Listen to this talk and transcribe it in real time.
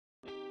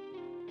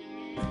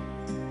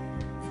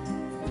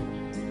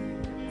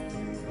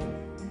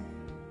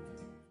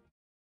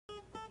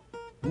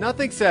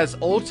Nothing says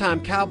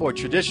old-time cowboy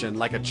tradition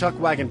like a chuck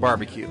wagon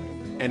barbecue,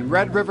 and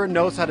Red River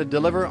knows how to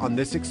deliver on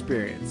this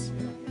experience.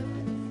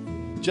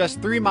 Just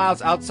 3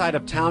 miles outside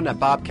of town at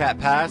Bobcat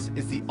Pass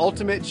is the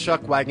ultimate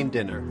chuck wagon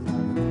dinner.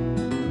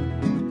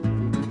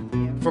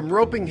 From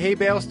roping hay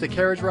bales to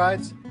carriage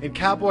rides, and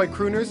cowboy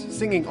crooners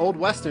singing old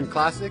western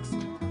classics,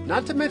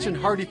 not to mention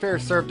hearty fare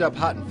served up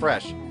hot and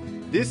fresh,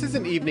 this is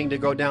an evening to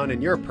go down in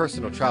your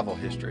personal travel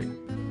history.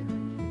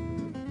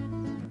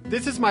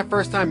 This is my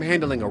first time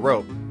handling a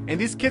rope, and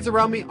these kids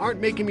around me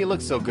aren't making me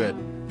look so good.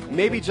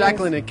 Maybe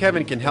Jacqueline and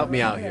Kevin can help me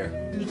out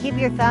here. You keep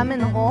your thumb in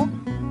the hole?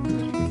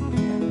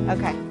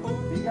 Okay.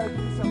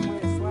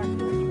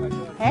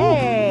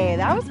 Hey,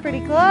 that was pretty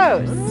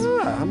close.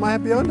 I might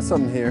be onto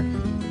something here.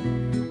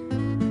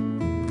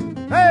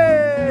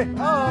 Hey!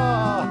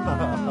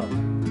 Oh!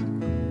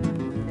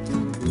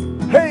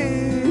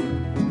 Hey!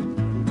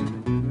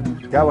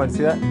 Got one,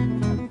 see that?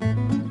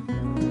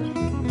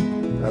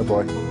 Oh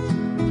boy.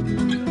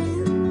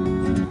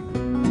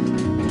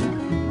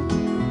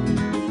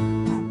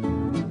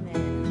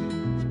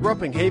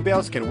 Roping hay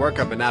bales can work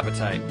up an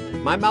appetite.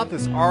 My mouth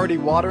is already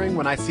watering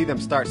when I see them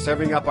start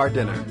serving up our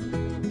dinner.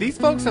 These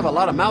folks have a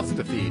lot of mouths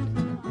to feed.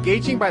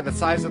 Gauging by the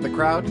size of the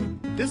crowd,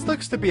 this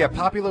looks to be a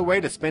popular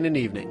way to spend an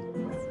evening.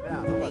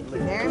 Thank you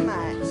very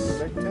much.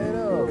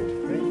 Potato.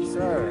 Thank you,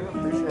 sir.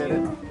 Appreciate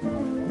it.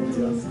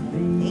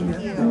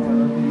 Thank you.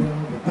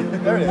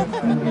 There it is.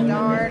 You're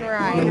darn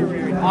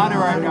right. Honor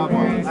our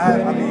cowboys.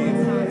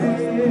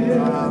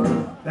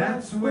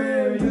 That's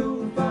where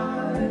you'll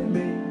find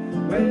me,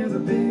 where the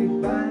big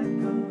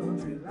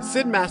backcountry lies.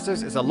 Sid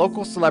Masters is a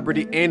local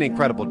celebrity and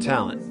incredible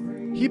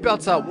talent. He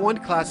belts out one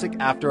classic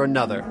after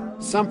another,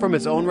 some from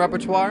his own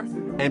repertoire,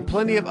 and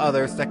plenty of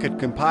others that could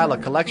compile a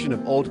collection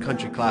of old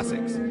country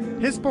classics.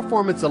 His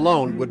performance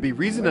alone would be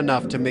reason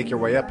enough to make your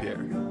way up here.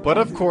 But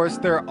of course,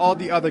 there are all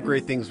the other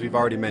great things we've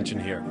already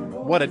mentioned here.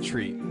 What a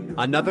treat.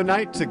 Another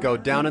night to go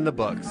down in the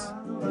books.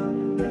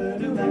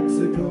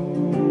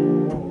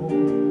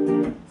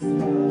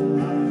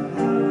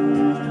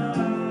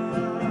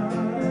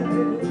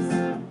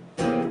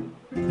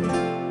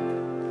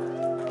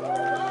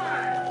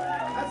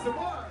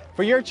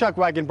 For your chuck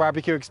wagon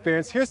barbecue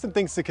experience, here's some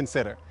things to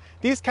consider.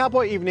 These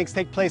cowboy evenings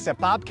take place at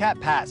Bobcat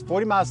Pass,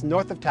 40 miles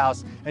north of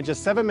Taos and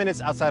just 7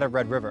 minutes outside of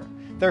Red River.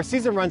 Their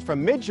season runs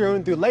from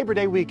mid-June through Labor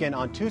Day weekend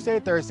on Tuesday,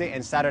 Thursday,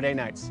 and Saturday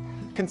nights.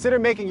 Consider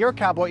making your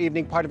cowboy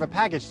evening part of a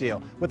package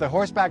deal with a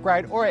horseback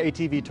ride or an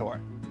ATV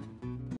tour.